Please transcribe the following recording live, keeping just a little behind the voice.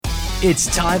It's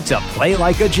time to play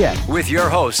like a Jet with your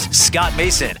host, Scott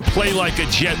Mason. Play like a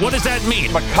Jet. What does that mean?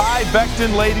 Mekhi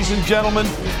Becton, ladies and gentlemen.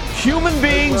 Human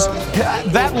beings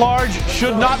that large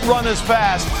should not run as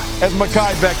fast as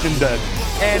Mekhi Becton did.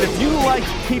 And if you like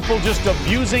people just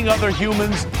abusing other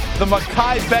humans, the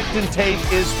Mekhi Becton tape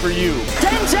is for you.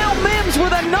 Denzel Mims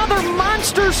with another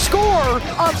monster score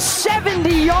of 70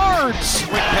 yards.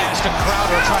 Quick pass to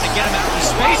Crowder, trying to get him out of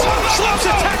space. Slows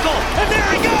a tackle, and there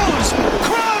he goes.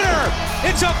 Crowder!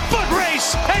 It's a foot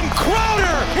race, and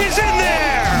Crowder is in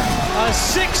there. A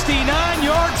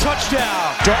 69-yard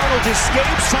touchdown. Darnold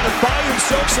escapes, trying to buy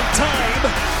himself some time.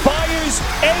 Fires,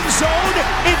 end zone,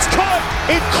 it's caught.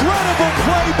 Incredible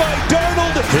play by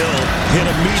Darnold. Hill hit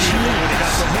immediately when he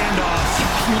got the handoff.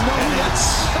 You know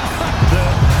that's the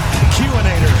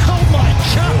Q-inator. Oh my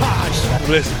gosh.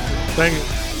 Listen, thank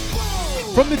you.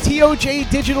 From the TOJ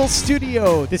Digital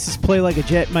Studio, this is Play Like a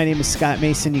Jet. My name is Scott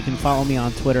Mason. You can follow me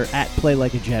on Twitter at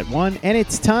PlayLikeAJet1. And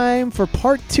it's time for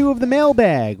part 2 of the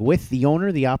Mailbag with the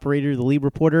owner, the operator, the lead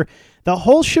reporter, the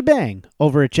whole shebang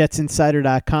over at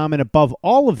JetsInsider.com. And above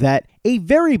all of that, a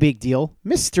very big deal,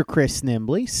 Mr. Chris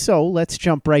Nimbley. So let's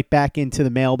jump right back into the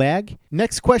Mailbag.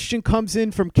 Next question comes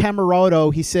in from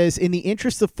Camarado. He says, in the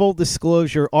interest of full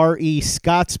disclosure, R.E.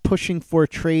 Scott's pushing for a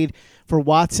trade for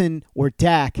Watson or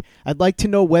Dak. I'd like to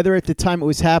know whether at the time it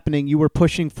was happening you were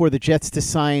pushing for the Jets to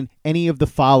sign any of the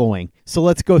following. So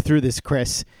let's go through this,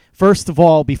 Chris. First of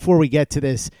all, before we get to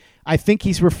this, I think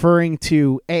he's referring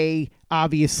to A,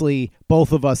 obviously,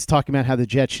 both of us talking about how the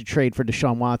Jets should trade for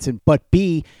Deshaun Watson, but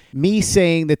B, me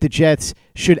saying that the Jets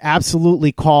should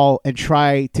absolutely call and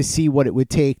try to see what it would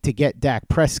take to get Dak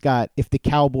Prescott if the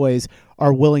Cowboys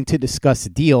are willing to discuss a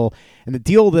deal. And the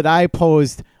deal that I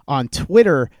posed on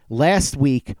Twitter last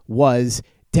week was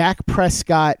Dak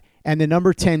Prescott and the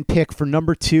number 10 pick for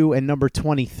number 2 and number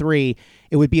 23.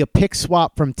 It would be a pick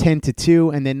swap from 10 to 2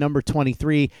 and then number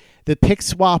 23. The pick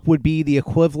swap would be the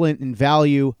equivalent in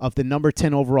value of the number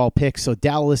 10 overall pick. So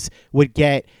Dallas would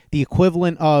get the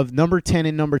equivalent of number 10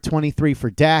 and number 23 for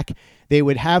Dak. They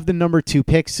would have the number 2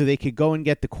 pick so they could go and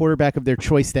get the quarterback of their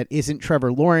choice that isn't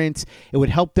Trevor Lawrence. It would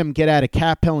help them get out of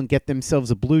cap hell and get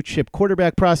themselves a blue chip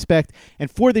quarterback prospect.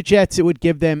 And for the Jets, it would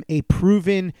give them a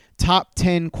proven top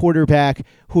 10 quarterback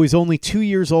who is only 2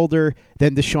 years older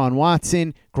than Deshaun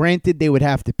Watson. Granted, they would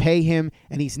have to pay him,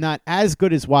 and he's not as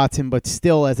good as Watson, but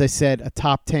still, as I said, a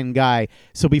top 10 guy.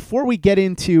 So before we get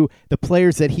into the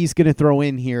players that he's going to throw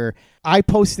in here, I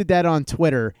posted that on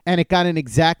Twitter, and it got an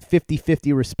exact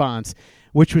 50-50 response,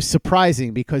 which was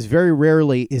surprising because very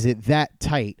rarely is it that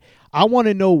tight. I want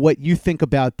to know what you think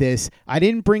about this. I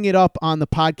didn't bring it up on the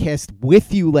podcast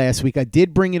with you last week. I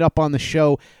did bring it up on the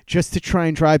show just to try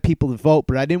and drive people to vote,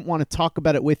 but I didn't want to talk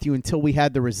about it with you until we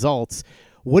had the results.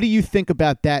 What do you think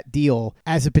about that deal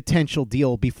as a potential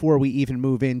deal before we even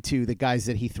move into the guys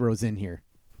that he throws in here?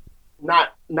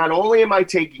 Not only am I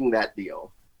taking that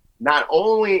deal, not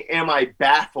only am I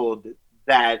baffled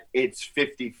that it's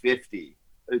 50-50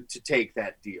 to take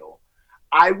that deal,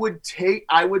 I would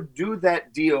do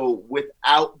that deal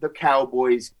without the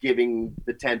Cowboys giving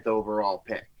the 10th overall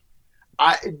pick.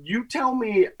 You tell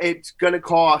me it's going to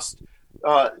cost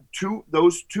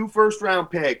those 2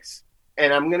 first-round picks,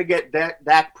 and I'm going to get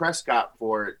Dak Prescott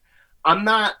for it. I'm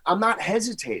not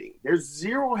hesitating. There's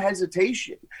zero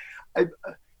hesitation.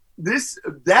 This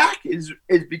Dak is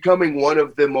becoming one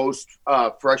of the most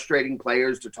frustrating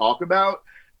players to talk about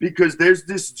because there's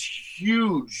this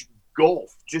huge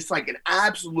gulf, just like an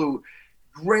absolute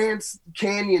Grand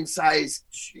Canyon-sized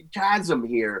chasm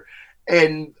here.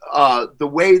 And the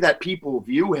way that people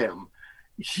view him,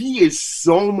 he is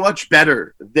so much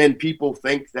better than people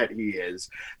think that he is.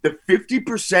 The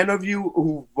 50% of you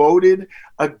who voted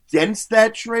against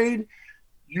that trade,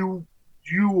 you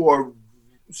are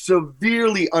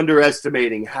severely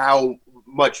underestimating how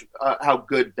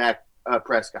good Dak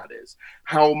Prescott is,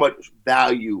 how much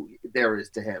value there is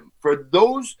to him. For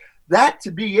that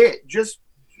to be it, just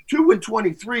 2 and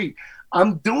 23,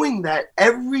 I'm doing that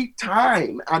every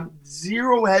time. I'm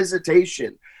zero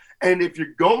hesitation. And if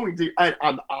you're going to,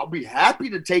 I'll be happy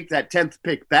to take that 10th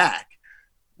pick back,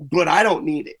 but I don't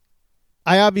need it.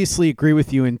 I obviously agree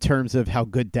with you in terms of how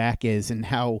good Dak is and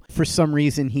how, for some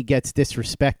reason, he gets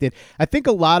disrespected. I think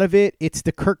a lot of it's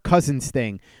the Kirk Cousins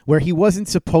thing, where he wasn't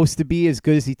supposed to be as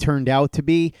good as he turned out to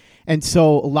be. And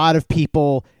so a lot of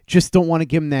people just don't want to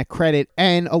give him that credit.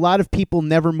 And a lot of people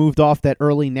never moved off that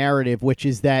early narrative, which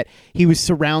is that he was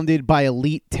surrounded by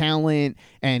elite talent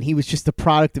and he was just a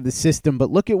product of the system.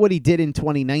 But look at what he did in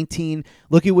 2019.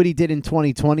 Look at what he did in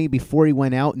 2020 before he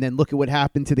went out, and then look at what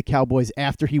happened to the Cowboys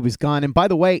after he was gone. And by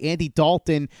the way, Andy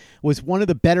Dalton was one of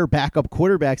the better backup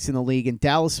quarterbacks in the league, and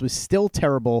Dallas was still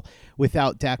terrible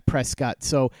without Dak Prescott.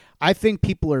 So I think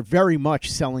people are very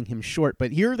much selling him short.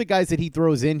 But here are the guys that he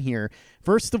throws in here.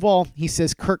 First of all, he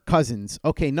says Kirk Cousins.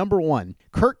 Okay, number one,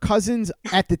 Kirk Cousins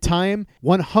at the time,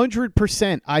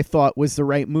 100% I thought was the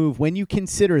right move when you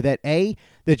consider that, A,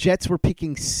 the Jets were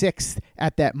picking 6th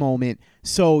at that moment,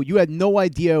 so you had no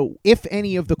idea if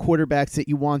any of the quarterbacks that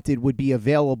you wanted would be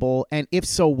available, and if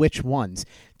so, which ones.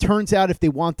 Turns out if they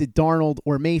wanted Darnold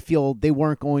or Mayfield, they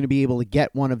weren't going to be able to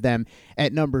get one of them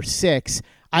at number 6.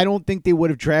 I don't think they would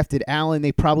have drafted Allen.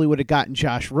 They probably would have gotten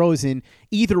Josh Rosen.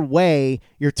 Either way,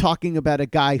 you're talking about a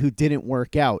guy who didn't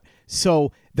work out.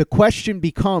 So the question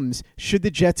becomes, should the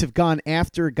Jets have gone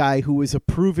after a guy who was a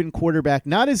proven quarterback,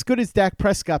 not as good as Dak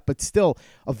Prescott, but still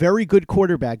a very good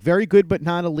quarterback, very good but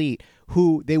not elite,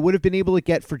 who they would have been able to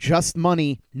get for just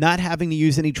money, not having to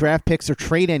use any draft picks or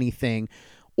trade anything,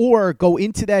 or go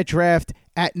into that draft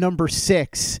at number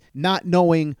 6, not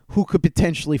knowing who could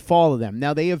potentially fall to them.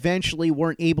 Now, they eventually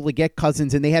weren't able to get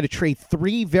Cousins, and they had to trade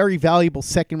 3 very valuable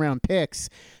second-round picks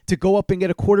to go up and get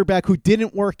a quarterback who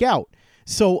didn't work out.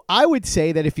 So I would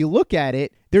say that if you look at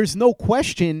it, there's no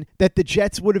question that the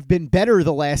Jets would have been better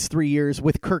the last 3 years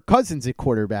with Kirk Cousins at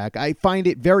quarterback. I find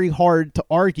it very hard to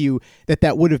argue that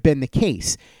that would have been the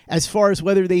case. As far as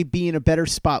whether they'd be in a better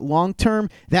spot long-term,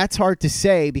 that's hard to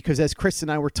say because as Chris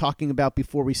and I were talking about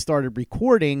before we started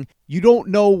recording, you don't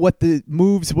know what the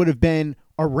moves would have been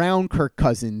around Kirk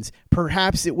Cousins.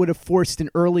 Perhaps it would have forced an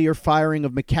earlier firing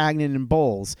of McCagnon and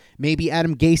Bowles. Maybe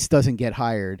Adam Gase doesn't get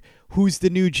hired. Who's the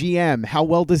new GM? How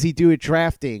well does he do at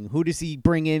drafting? Who does he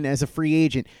bring in as a free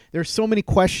agent? There's so many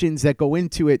questions that go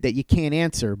into it that you can't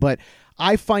answer, but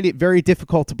I find it very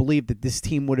difficult to believe that this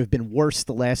team would have been worse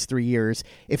the last 3 years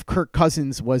if Kirk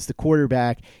Cousins was the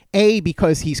quarterback. A,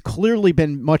 because he's clearly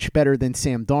been much better than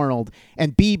Sam Darnold,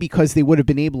 and B, because they would have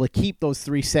been able to keep those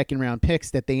 3 second-round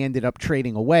picks that they ended up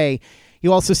trading away. He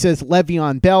also says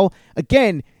Le'Veon Bell.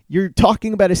 Again, you're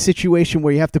talking about a situation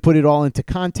where you have to put it all into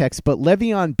context, but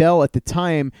Le'Veon Bell at the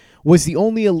time was the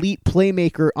only elite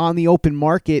playmaker on the open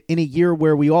market in a year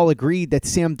where we all agreed that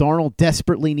Sam Darnold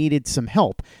desperately needed some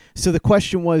help. So the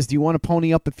question was, do you want to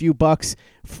pony up a few bucks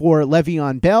for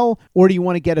Le'Veon Bell, or do you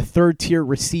want to get a third-tier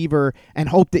receiver and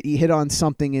hope that you hit on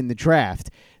something in the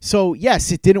draft? So,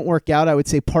 yes, it didn't work out. I would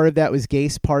say part of that was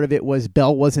Gase. Part of it was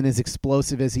Bell wasn't as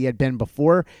explosive as he had been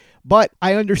before. But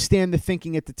I understand the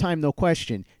thinking at the time, no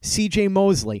question. C.J.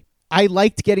 Mosley. I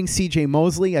liked getting C.J.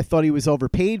 Mosley. I thought he was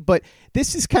overpaid, but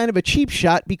this is kind of a cheap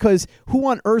shot because who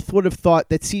on earth would have thought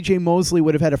that C.J. Mosley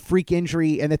would have had a freak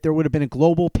injury and that there would have been a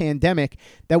global pandemic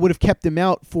that would have kept him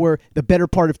out for the better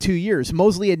part of 2 years?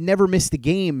 Mosley had never missed a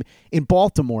game in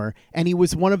Baltimore, and he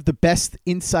was one of the best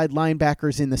inside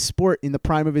linebackers in the sport in the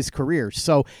prime of his career.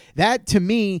 So that, to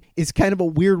me, is kind of a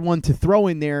weird one to throw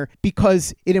in there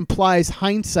because it implies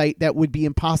hindsight that would be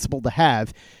impossible to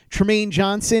have. Tremaine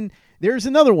Johnson, there's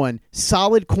another one.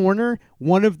 Solid corner,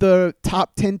 one of the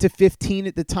top 10 to 15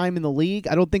 at the time in the league.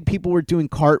 I don't think people were doing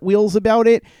cartwheels about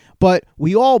it, but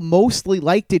we all mostly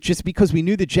liked it just because we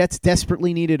knew the Jets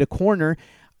desperately needed a corner.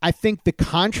 I think the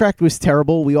contract was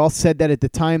terrible. We all said that at the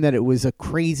time that it was a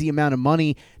crazy amount of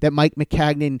money that Mike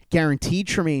McCagnon guaranteed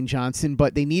Tremaine Johnson,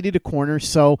 but they needed a corner,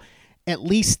 so at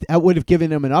least that would have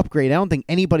given him an upgrade. I don't think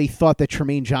anybody thought that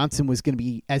Tremaine Johnson was going to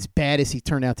be as bad as he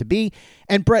turned out to be.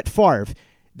 And Brett Favre.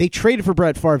 They traded for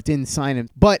Brett Favre, didn't sign him,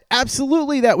 but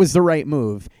absolutely that was the right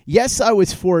move. Yes, I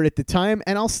was for it at the time,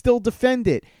 and I'll still defend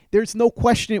it. There's no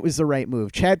question it was the right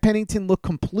move. Chad Pennington looked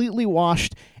completely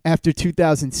washed after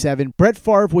 2007. Brett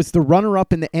Favre was the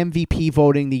runner-up in the MVP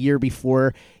voting the year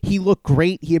before. He looked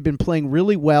great. He had been playing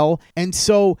really well. And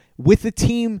so with the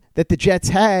team that the Jets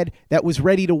had that was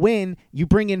ready to win, you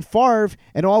bring in Favre,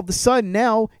 and all of a sudden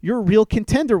now you're a real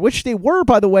contender, which they were,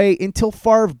 by the way, until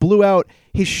Favre blew out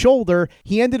his shoulder.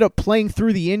 He ended up playing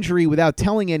through the injury without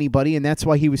telling anybody, and that's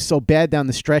why he was so bad down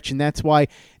the stretch, and that's why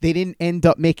they didn't end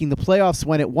up making the playoffs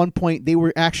when at one point they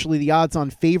were actually the odds-on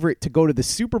favorite to go to the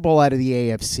Super Bowl out of the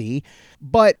AFC.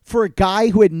 But for a guy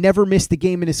who had never missed a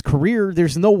game in his career,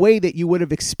 there's no way that you would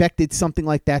have expected something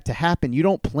like that to happen. You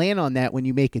don't plan on that when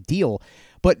you make a deal.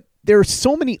 But there are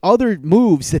so many other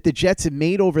moves that the Jets have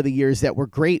made over the years that were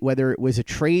great, whether it was a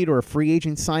trade or a free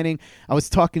agent signing. I was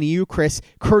talking to you, Chris.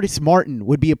 Curtis Martin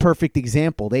would be a perfect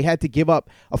example. They had to give up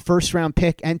a first-round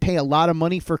pick and pay a lot of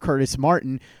money for Curtis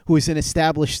Martin, who is an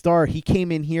established star. He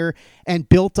came in here and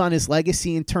built on his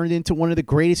legacy and turned into one of the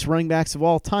greatest running backs of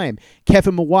all time.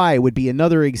 Kevin Mawai would be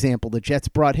another example. The Jets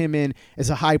brought him in as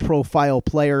a high-profile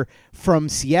player from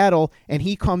Seattle, and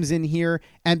he comes in here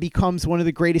and becomes one of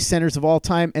the greatest centers of all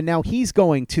time, and now he's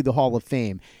going to the Hall of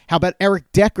Fame. How about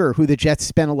Eric Decker, who the Jets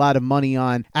spent a lot of money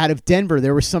on out of Denver?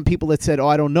 There were some people that said,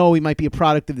 I don't know, he might be a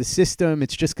product of the system.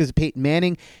 It's just because of Peyton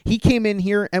Manning. He came in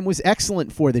here and was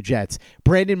excellent for the Jets.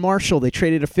 Brandon Marshall, they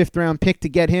traded a 5th-round pick to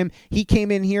get him. He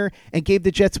came in here and gave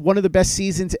the Jets one of the best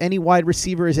seasons any wide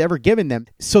receiver has ever given them.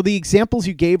 So the examples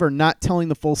you gave are not telling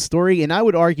the full story, and I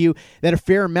would argue that a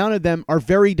fair amount of them are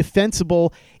very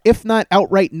defensible, if not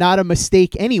outright not a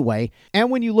mistake anyway. And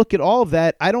when you look at all of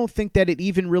that, I don't think that it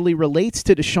even really relates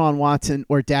to Deshaun Watson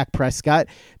or Dak Prescott,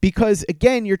 because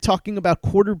again, you're talking about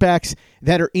quarterbacks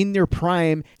that are in their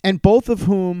prime, and both of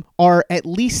whom are at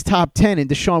least top 10. In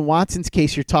Deshaun Watson's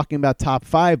case, you're talking about top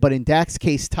 5, but in Dak's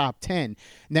case, top 10.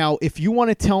 Now, if you want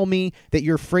to tell me that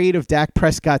you're afraid of Dak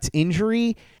Prescott's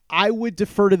injury, I would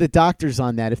defer to the doctors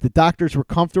on that. If the doctors were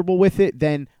comfortable with it,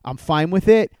 then I'm fine with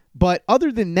it. But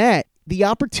other than that, the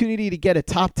opportunity to get a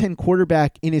top 10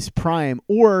 quarterback in his prime,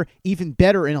 or even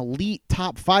better, an elite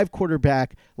top 5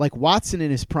 quarterback like Watson in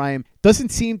his prime, doesn't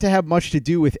seem to have much to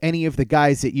do with any of the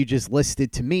guys that you just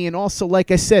listed to me. And also,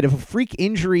 like I said, if a freak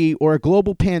injury or a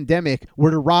global pandemic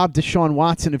were to rob Deshaun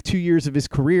Watson of 2 years of his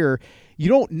career, you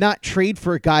don't not trade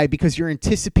for a guy because you're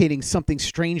anticipating something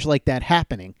strange like that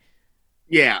happening.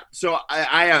 Yeah, so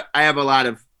I have a lot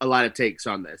of takes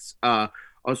on this.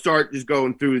 I'll start just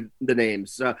going through the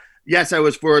names. Yes, I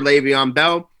was for Le'Veon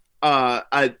Bell.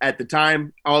 At the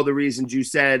time, all the reasons you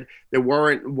said, there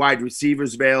weren't wide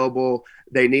receivers available.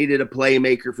 They needed a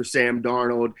playmaker for Sam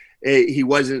Darnold. He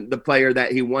wasn't the player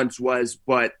that he once was,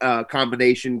 but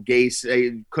combination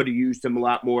Gase could have used him a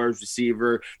lot more as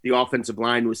receiver. The offensive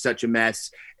line was such a mess.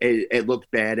 It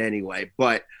looked bad anyway.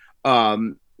 But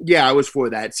yeah, I was for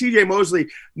that. CJ Mosley,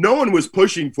 no one was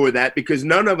pushing for that because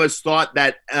none of us thought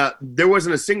that there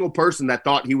wasn't a single person that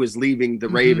thought he was leaving the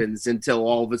Ravens until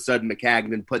all of a sudden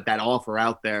McCagnon put that offer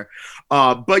out there.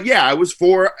 But yeah, I was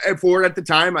for it at the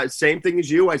time. Same thing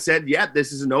as you. I said, yeah,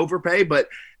 this is an overpay, but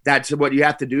that's what you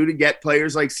have to do to get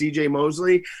players like CJ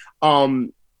Mosley.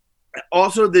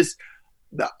 Also,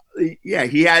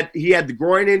 he had the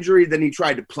groin injury. Then he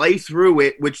tried to play through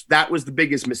it, which that was the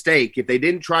biggest mistake. If they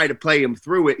didn't try to play him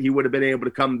through it, he would have been able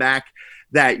to come back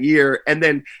that year. And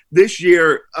then this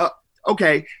year,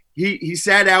 okay, he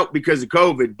sat out because of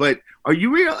COVID. But are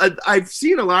you real? I've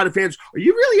seen a lot of fans. Are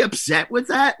you really upset with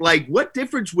that? Like, what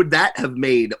difference would that have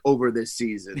made over this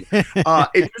season?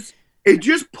 It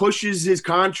just pushes his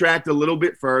contract a little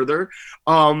bit further.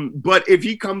 But if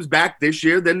he comes back this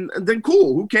year, then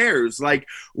cool. Who cares? Like,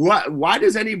 why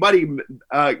does anybody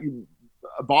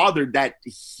bothered that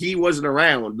he wasn't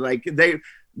around? Like,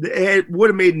 it would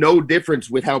have made no difference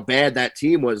with how bad that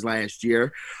team was last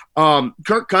year.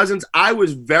 Kirk Cousins, I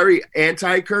was very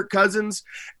anti Kirk Cousins,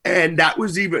 and that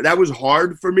was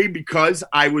hard for me because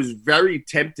I was very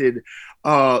tempted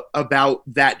about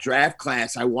that draft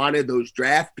class. I wanted those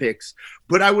draft picks,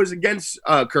 but I was against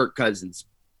Kirk Cousins.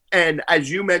 And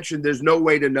as you mentioned, there's no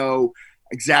way to know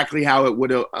exactly how it would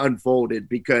have unfolded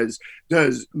because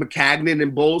does McCagnon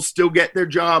and Bowles still get their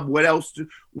job? What else?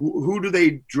 Who do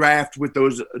they draft with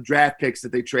those draft picks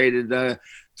that they traded to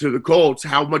the Colts?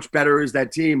 How much better is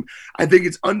that team? I think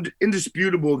it's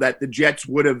indisputable that the Jets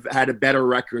would have had a better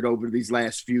record over these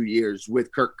last few years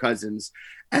with Kirk Cousins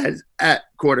as at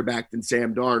quarterback than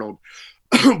Sam Darnold.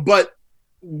 But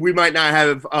we might not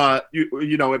have,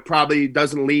 it probably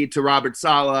doesn't lead to Robert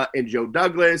Saleh and Joe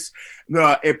Douglas.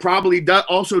 It probably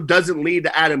also doesn't lead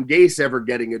to Adam Gase ever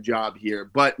getting a job here.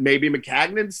 But maybe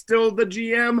McCagnon's still the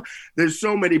GM. There's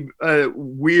so many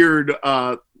weird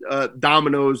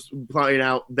dominoes playing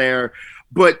out there.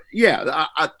 But, yeah,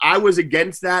 I was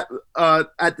against that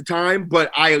at the time,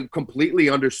 but I completely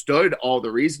understood all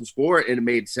the reasons for it, and it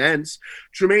made sense.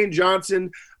 Tremaine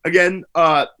Johnson, again,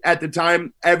 at the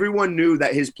time, everyone knew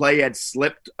that his play had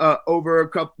slipped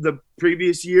over the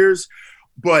previous years.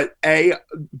 But,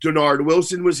 Denard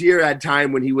Wilson was here at a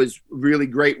time when he was really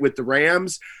great with the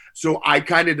Rams. So I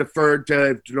kind of deferred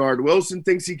to if Denard Wilson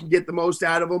thinks he can get the most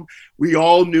out of him. We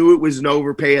all knew it was an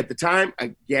overpay at the time.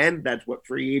 Again, that's what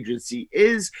free agency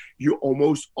is. You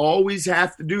almost always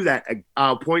have to do that.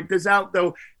 I'll point this out,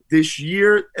 though. This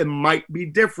year, it might be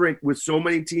different with so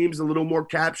many teams, a little more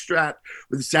cap strapped.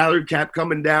 With the salary cap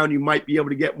coming down, you might be able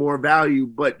to get more value.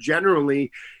 But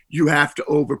generally, you have to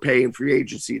overpay in free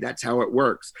agency. That's how it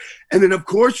works. And then, of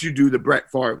course, you do the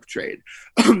Brett Favre trade.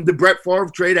 The Brett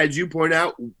Favre trade, as you point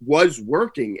out, was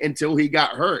working until he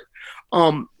got hurt.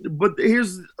 But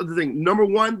here's the thing. Number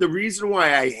one, the reason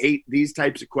why I hate these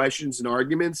types of questions and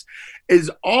arguments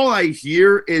is all I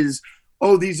hear is,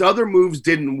 oh, these other moves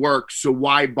didn't work, so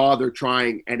why bother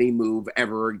trying any move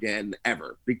ever again,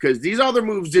 ever? Because these other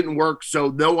moves didn't work, so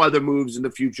no other moves in the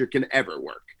future can ever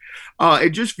work. It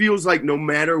just feels like no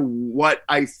matter what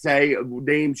I say,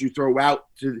 names you throw out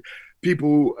to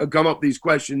people who come up with these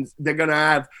questions, they're going to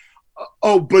have,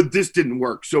 oh, but this didn't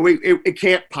work, so it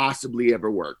can't possibly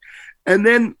ever work. And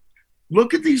then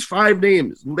look at these 5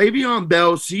 names: Le'Veon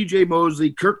Bell, C.J.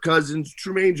 Mosley, Kirk Cousins,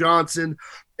 Trumaine Johnson,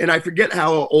 and I forget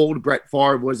how old Brett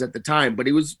Favre was at the time, but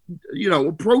he was,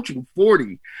 approaching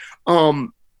 40.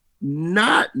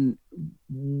 Not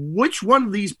which one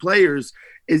of these players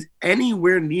is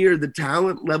anywhere near the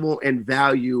talent level and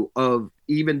value of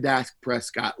even Dak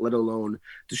Prescott, let alone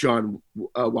Deshaun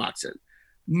Watson.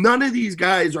 None of these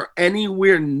guys are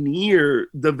anywhere near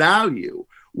the value.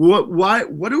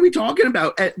 What are we talking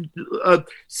about?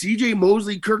 C.J.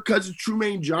 Mosley, Kirk Cousins,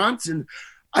 Trumaine Johnson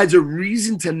as a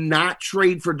reason to not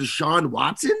trade for Deshaun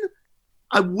Watson?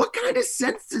 What kind of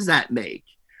sense does that make?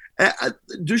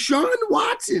 Deshaun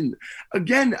Watson,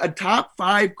 again, a top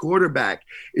 5 quarterback.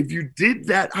 If you did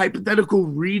that hypothetical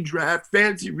redraft,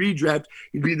 fancy redraft,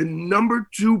 he'd be the number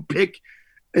 2 pick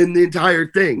in the entire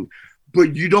thing.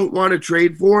 But you don't want to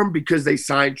trade for him because they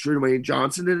signed Trumaine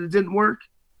Johnson and it didn't work?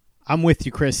 I'm with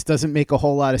you, Chris. Doesn't make a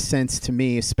whole lot of sense to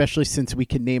me, especially since we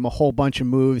can name a whole bunch of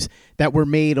moves that were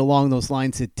made along those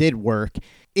lines that did work.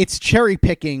 It's cherry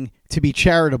picking to be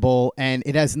charitable, and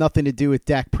it has nothing to do with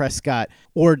Dak Prescott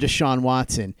or Deshaun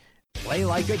Watson. Play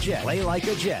like a Jet. Play like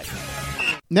a Jet.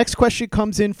 Next question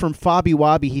comes in from Fabi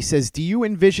Wabi. He says, do you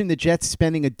envision the Jets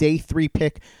spending a day 3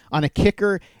 pick on a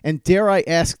kicker? And dare I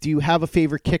ask, do you have a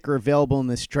favorite kicker available in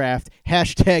this draft?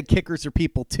 Hashtag kickers are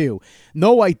people too.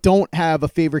 No, I don't have a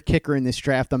favorite kicker in this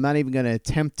draft. I'm not even going to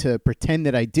attempt to pretend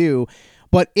that I do.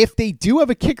 But if they do have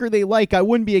a kicker they like, I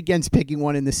wouldn't be against picking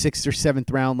one in the 6th or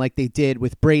 7th round like they did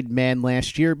with Braden Mann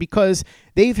last year, because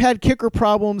they've had kicker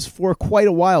problems for quite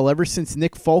a while, ever since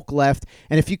Nick Folk left.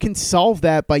 And if you can solve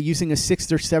that by using a 6th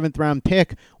or 7th round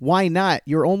pick, why not?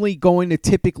 You're only going to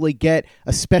typically get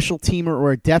a special teamer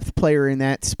or a depth player in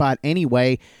that spot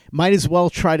anyway. Might as well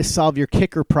try to solve your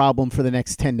kicker problem for the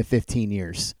next 10 to 15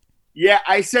 years. Yeah,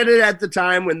 I said it at the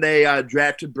time when they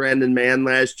drafted Brandon Mann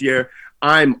last year.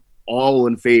 I'm all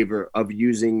in favor of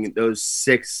using those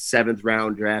 6th, 7th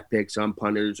round draft picks on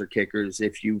punters or kickers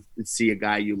if you see a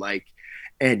guy you like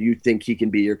and you think he can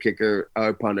be your kicker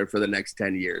or punter for the next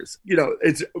 10 years.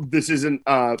 This isn't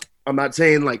I'm not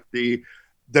saying like the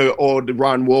old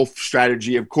Ron Wolf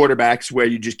strategy of quarterbacks where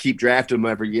you just keep drafting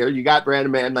them every year. You got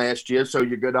Brandon Mann last year, so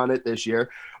you're good on it this year.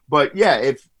 But yeah,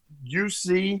 if you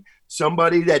see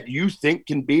somebody that you think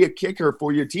can be a kicker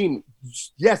for your team,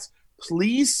 yes,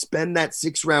 please spend that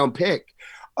 6th round pick.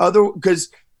 Because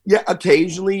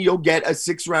occasionally you'll get a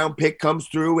 6th round pick comes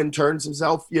through and turns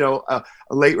himself, a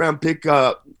late round pick,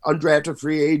 undrafted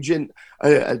free agent,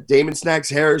 Damon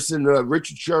Snacks Harrison,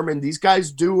 Richard Sherman. These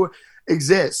guys do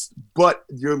exist, but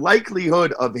your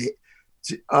likelihood of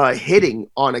hitting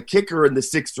on a kicker in the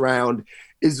 6th round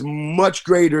is much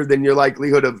greater than your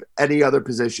likelihood of any other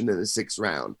position in the 6th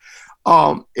round.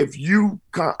 If you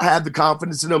have the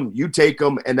confidence in them, you take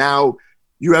them, and now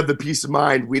you have the peace of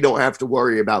mind. We don't have to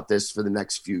worry about this for the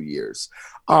next few years.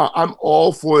 I'm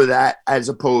all for that, as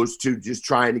opposed to just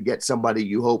trying to get somebody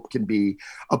you hope can be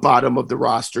a bottom of the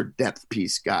roster depth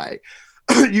piece guy.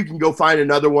 You can go find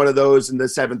another one of those in the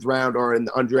 7th round or in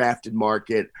the undrafted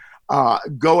market.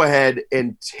 Go ahead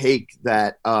and take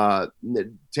that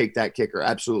kicker.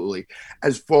 Absolutely.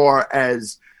 As far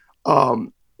as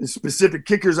the specific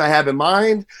kickers I have in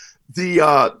mind,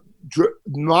 the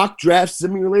mock draft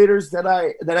simulators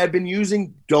that I've been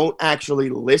using don't actually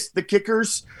list the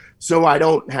kickers, so I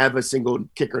don't have a single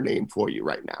kicker name for you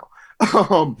right now.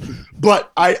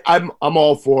 But I'm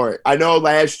all for it. I know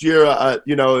last year, it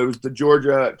was the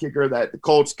Georgia kicker that the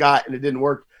Colts got, and it didn't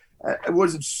work. It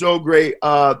wasn't so great,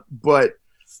 but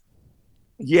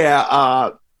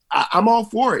yeah, I'm all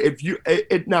for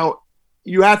it. Now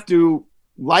you have to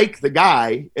like the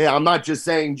guy. I'm not just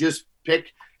saying just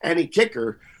pick any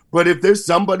kicker, but if there's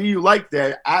somebody you like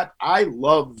there, I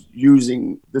love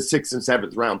using the 6th and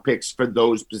 7th round picks for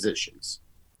those positions.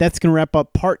 that's going to wrap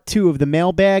up part 2 of the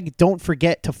mailbag. Don't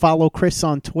forget to follow Chris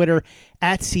on Twitter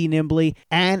at @CNimbley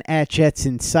and at Jets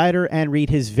Insider, and read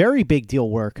his very big deal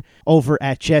work over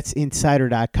at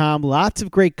jetsinsider.com. Lots of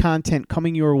great content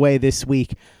coming your way this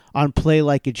week on Play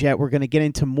Like a Jet. We're going to get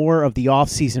into more of the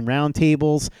offseason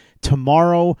roundtables.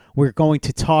 Tomorrow, we're going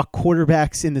to talk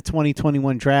quarterbacks in the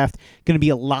 2021 draft. Going to be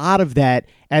a lot of that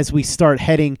as we start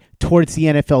heading towards the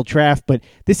NFL draft, but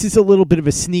this is a little bit of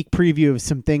a sneak preview of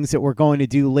some things that we're going to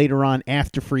do later on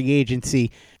after free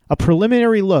agency. A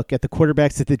preliminary look at the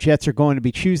quarterbacks that the Jets are going to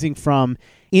be choosing from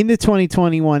in the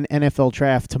 2021 NFL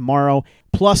draft tomorrow,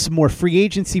 plus more free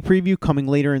agency preview coming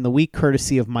later in the week,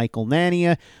 courtesy of Michael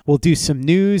Nania. We'll do some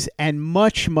news and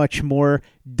much, much more.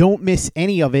 Don't miss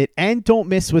any of it, and don't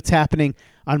miss what's happening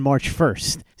on March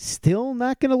 1st. Still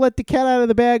not going to let the cat out of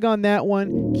the bag on that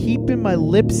one. Keeping my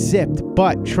lips zipped,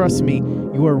 but trust me,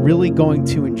 you are really going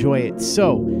to enjoy it.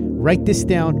 So write this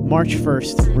down, March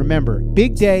 1st. Remember,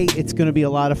 big day. It's going to be a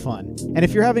lot of fun. And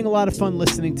if you're having a lot of fun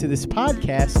listening to this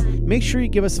podcast, make sure you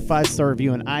give us a 5-star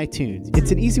review on iTunes. It's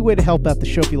an easy way to help out the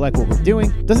show if you like what we're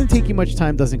doing. Doesn't take you much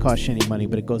time, doesn't cost you any money,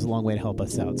 but it goes a long way to help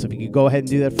us out. So if you could go ahead and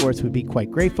do that for us, we'd be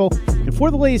quite grateful. And for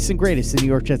the latest and greatest in New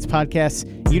York Jets podcasts,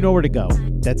 you know where to go.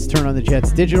 That's Turn on the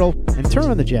Jets Digital and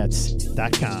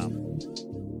turnonthejets.com.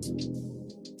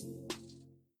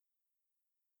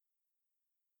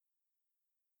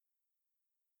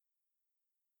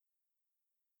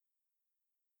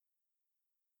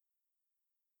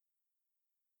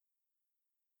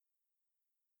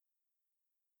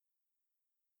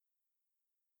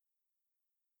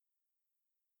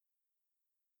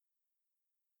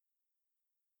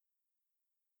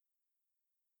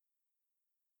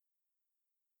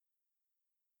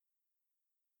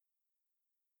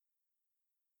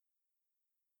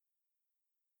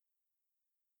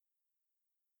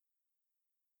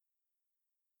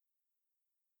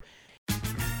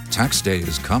 Tax day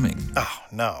is coming. Oh,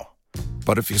 no.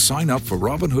 But if you sign up for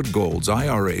Robinhood Gold's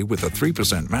IRA with a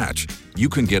 3% match, you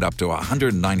can get up to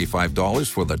 $195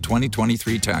 for the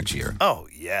 2023 tax year. Oh,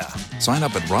 yeah. Sign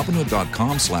up at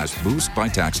Robinhood.com/boost by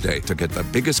tax day to get the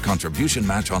biggest contribution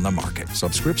match on the market.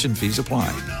 Subscription fees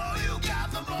apply.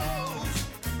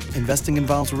 Investing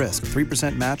involves risk.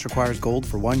 3% match requires gold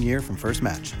for 1 year from first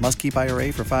match. Must keep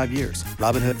IRA for 5 years.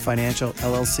 Robinhood Financial,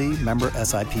 LLC, member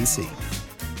SIPC.